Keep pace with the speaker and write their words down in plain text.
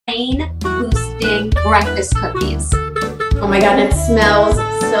brain boosting breakfast cookies. Oh my God, it smells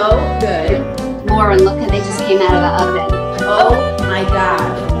so good. Lauren, look how they just came out of the oven. Oh my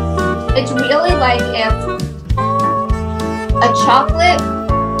God. It's really like if a chocolate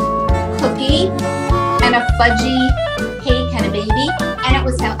cookie and a fudgy cake had a baby, and it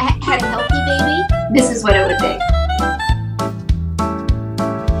was had a healthy baby, this is what it would be.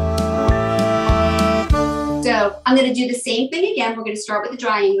 So I'm going to do the same thing again. We're going to start with the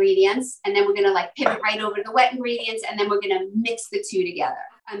dry ingredients, and then we're going to like pivot right over to the wet ingredients, and then we're going to mix the two together.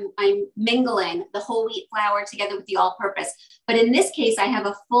 I'm mingling the whole wheat flour together with the all-purpose. But in this case, I have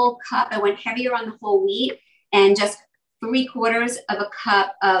a full cup. I went heavier on the whole wheat and just 3/4 of a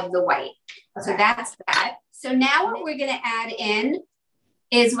cup of the white. Okay. So that's that. So now what we're going to add in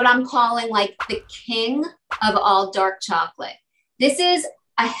is what I'm calling like the king of all dark chocolate. This is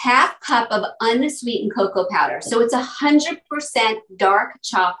a 1/2 cup of unsweetened cocoa powder. So it's 100% dark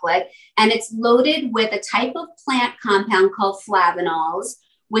chocolate, and it's loaded with a type of plant compound called flavanols,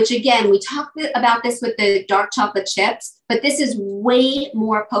 which again, we talked about this with the dark chocolate chips, but this is way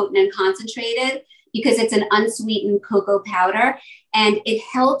more potent and concentrated because it's an unsweetened cocoa powder, and it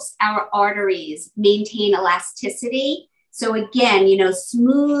helps our arteries maintain elasticity. So again, you know,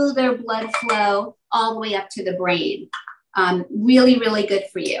 smoother blood flow all the way up to the brain. Really, really good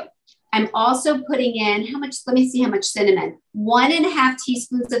for you. I'm also putting in how much, let me see how much cinnamon, 1.5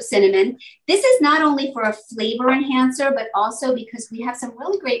 teaspoons of cinnamon. This is not only for a flavor enhancer, but also because we have some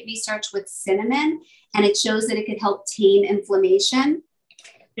really great research with cinnamon, and it shows that it could help tame inflammation.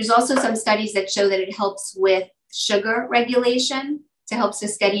 There's also some studies that show that it helps with sugar regulation, to help to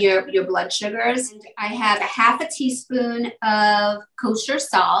steady your blood sugars. And I have 1/2 teaspoon of kosher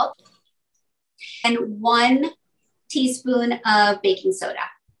salt and 1 teaspoon of baking soda.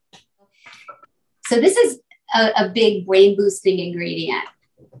 So this is a big brain boosting ingredient,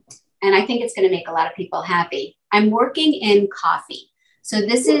 and I think it's going to make a lot of people happy. I'm working in coffee. So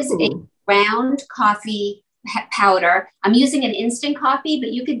this is a ground coffee powder. I'm using an instant coffee,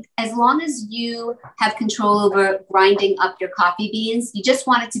 but you could, as long as you have control over grinding up your coffee beans, you just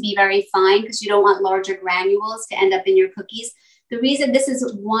want it to be very fine because you don't want larger granules to end up in your cookies. The reason this is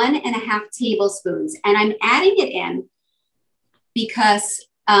 1.5 tablespoons, and I'm adding it in because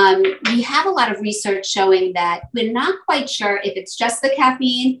we have a lot of research showing that we're not quite sure if it's just the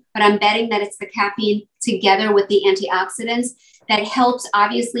caffeine, but I'm betting that it's the caffeine together with the antioxidants that helps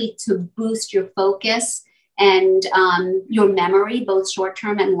obviously to boost your focus and your memory, both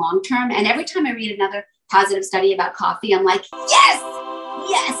short-term and long-term. And every time I read another positive study about coffee, I'm like, yes,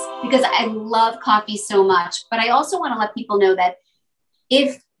 yes, because I love coffee so much. But I also want to let people know that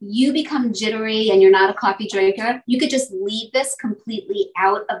if you become jittery and you're not a coffee drinker, you could just leave this completely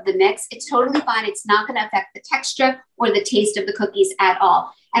out of the mix. It's totally fine. It's not going to affect the texture or the taste of the cookies at all.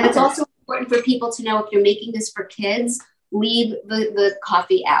 And it's also important for people to know if you're making this for kids, leave the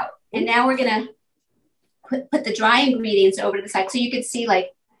coffee out. And now we're going to put the dry ingredients over to the side. So you could see, like,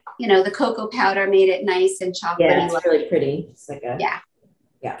 you know, the cocoa powder made it nice and chocolatey. Yeah, it's really pretty. It's like a,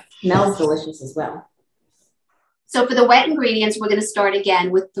 yeah, smells delicious as well. So for the wet ingredients, we're going to start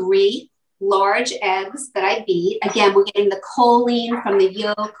again with 3 large eggs that I beat. Again, we're getting the choline from the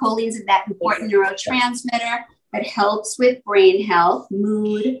yolk. Choline is that important neurotransmitter that helps with brain health,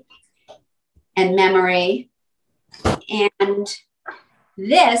 mood, and memory. And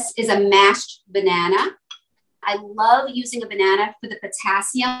this is a mashed banana. I love using a banana for the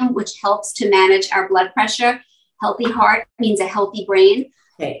potassium, which helps to manage our blood pressure. Healthy heart means a healthy brain.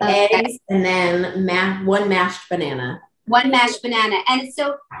 Okay, eggs, and then 1 mashed banana. 1 mashed banana. And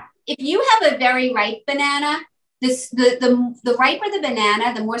so if you have a very ripe banana, the riper the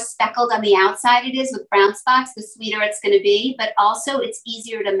banana, the more speckled on the outside it is with brown spots, the sweeter it's going to be, but also it's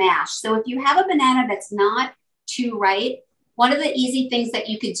easier to mash. So if you have a banana that's not too ripe, one of the easy things that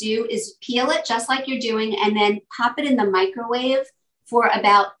you could do is peel it just like you're doing and then pop it in the microwave for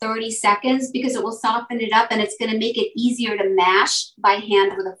about 30 seconds because it will soften it up and it's going to make it easier to mash by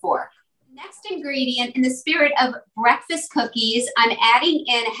hand with a fork. Next ingredient, in the spirit of breakfast cookies, I'm adding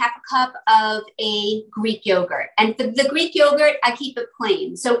in 1/2 cup of a Greek yogurt. And for the Greek yogurt, I keep it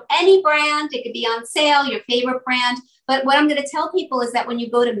plain. So any brand, it could be on sale, your favorite brand. But what I'm going to tell people is that when you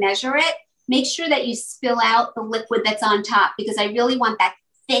go to measure it, make sure that you spill out the liquid that's on top because I really want that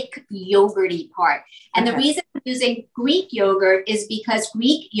thick yogurty part. And the reason I'm using Greek yogurt is because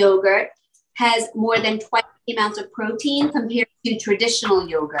Greek yogurt has more than twice the amount of protein compared to traditional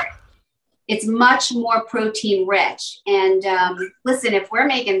yogurt. It's much more protein rich. And listen, if we're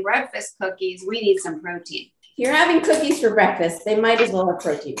making breakfast cookies, we need some protein. If you're having cookies for breakfast, they might as well have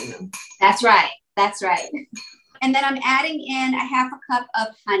protein in them. That's right. That's right. And then I'm adding in a half a cup of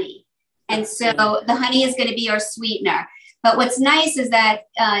honey. And so the honey is going to be our sweetener. But what's nice is that,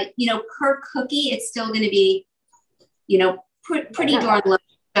 you know, per cookie, it's still going to be, you know, pretty darn low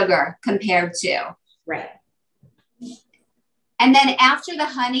sugar compared to. Right. And then after the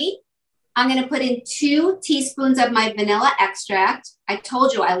honey, I'm going to put in 2 teaspoons of my vanilla extract. I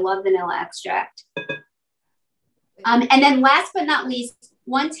told you I love vanilla extract. And then last but not least,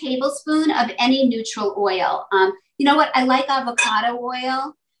 1 tablespoon of any neutral oil. You know what? I like avocado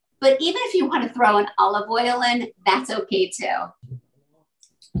oil, but even if you want to throw an olive oil in, that's okay too.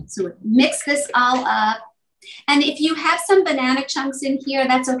 So mix this all up. And if you have some banana chunks in here,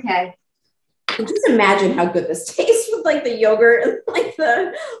 that's okay. Just imagine how good this tastes with like the yogurt and like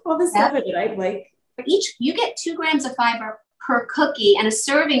all the stuff in it. I like. You get 2 grams of fiber per cookie, and a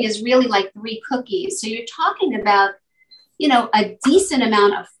serving is really like 3 cookies. So you're talking about, you know, a decent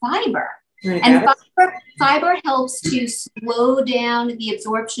amount of fiber. And fiber helps to slow down the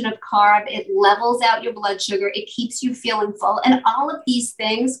absorption of carb. It levels out your blood sugar. It keeps you feeling full. And all of these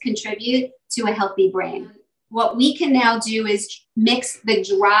things contribute to a healthy brain. What we can now do is mix the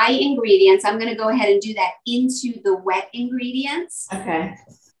dry ingredients. I'm going to go ahead and do that into the wet ingredients. Okay.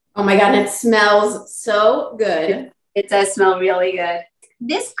 Oh my God, it smells so good. It does smell really good.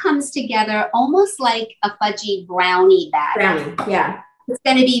 This comes together almost like a fudgy brownie batter. Brownie, yeah. It's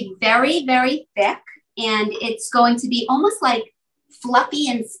going to be very, very thick, and it's going to be almost like fluffy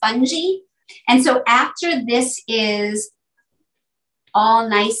and spongy. And so after this is all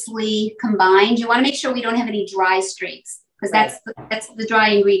nicely combined, you want to make sure we don't have any dry streaks, because that's the dry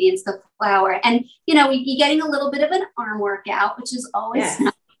ingredients, the flour. And, you know, you're getting a little bit of an arm workout, which is always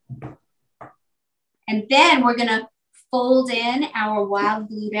nice. And then we're going to fold in our wild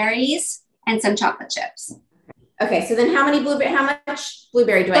blueberries and some chocolate chips. Okay, so then how much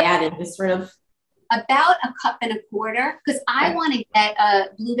blueberry do I add in? Just sort of about 1.25 cups, because I want to get a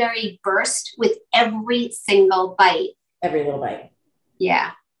blueberry burst with every single bite. Every little bite.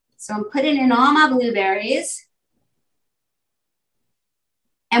 Yeah. So I'm putting in all my blueberries.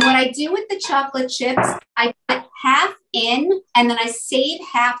 And what I do with the chocolate chips, I put half in and then I save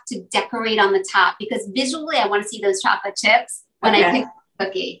half to decorate on the top, because visually I want to see those chocolate chips when I pick the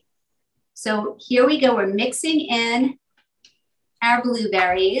cookie. So here we go. We're mixing in our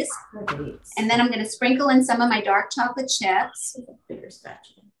blueberries. And then I'm going to sprinkle in some of my dark chocolate chips. Here's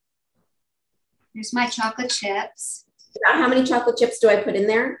my chocolate chips. About how many chocolate chips do I put in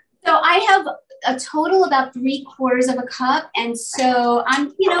there? So I have a total about 3/4 cup. And so I'm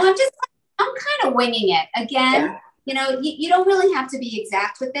kind of winging it. Again, you know, you don't really have to be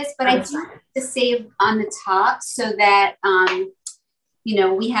exact with this, but I do have to save on the top so that, you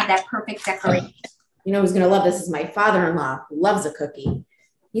know, we have that perfect decoration. You know who's going to love this is my father-in-law, who loves a cookie.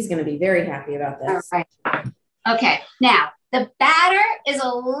 He's going to be very happy about this. All right. Okay. Now, the batter is a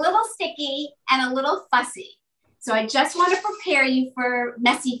little sticky and a little fussy. So I just want to prepare you for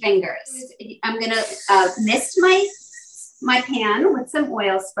messy fingers. I'm going to mist my pan with some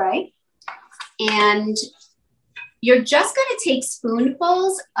oil spray. And you're just going to take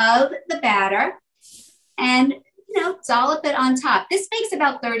spoonfuls of the batter and, you know, dollop it on top. This makes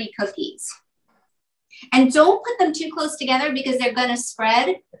about 30 cookies. And don't put them too close together because they're going to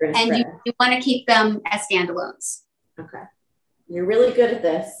spread. And you want to keep them as standalones. Okay. You're really good at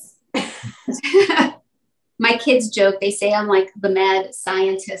this. My kids joke, they say I'm like the mad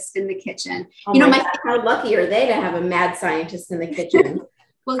scientist in the kitchen. Oh, you know, how lucky are they to have a mad scientist in the kitchen?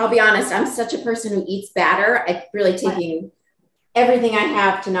 Well, I'll be honest, I'm such a person who eats batter. I'm really taking everything I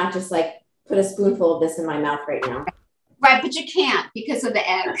have to not just like put a spoonful of this in my mouth right now. Right, but you can't because of the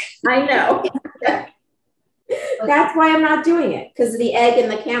egg. I know. That's why I'm not doing it, because of the egg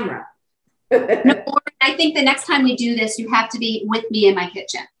and the camera. No, I think the next time we do this, you have to be with me in my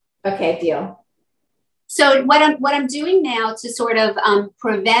kitchen. Okay, deal. So what I'm doing now to sort of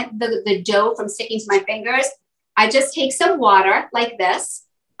prevent the dough from sticking to my fingers, I just take some water like this.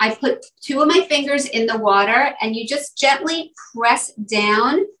 I put 2 of my fingers in the water and you just gently press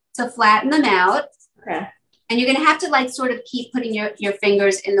down to flatten them out. Okay. And you're going to have to like sort of keep putting your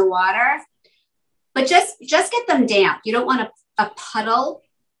fingers in the water, but just get them damp. You don't want a puddle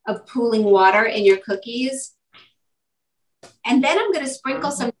of pooling water in your cookies. And then I'm going to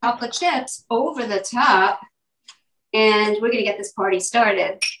sprinkle some chocolate chips over the top and we're going to get this party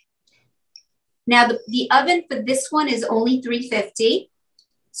started. Now the oven for this one is only 350.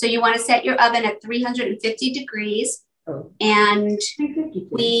 So you want to set your oven at 350 degrees. Oh. And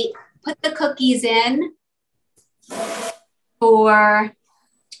we put the cookies in for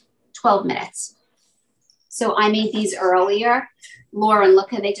 12 minutes. So I made these earlier. Lauren,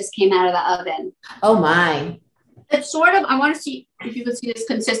 look how they just came out of the oven. Oh my. It's sort of, I want to see if you can see this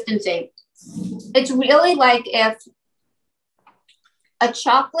consistency. It's really like if a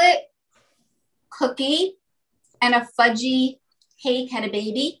chocolate cookie and a fudgy cake had a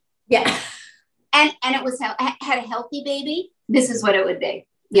baby. Yeah. And it was had a healthy baby. This is what it would be.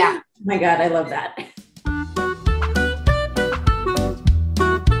 Yeah. Oh my God, I love that.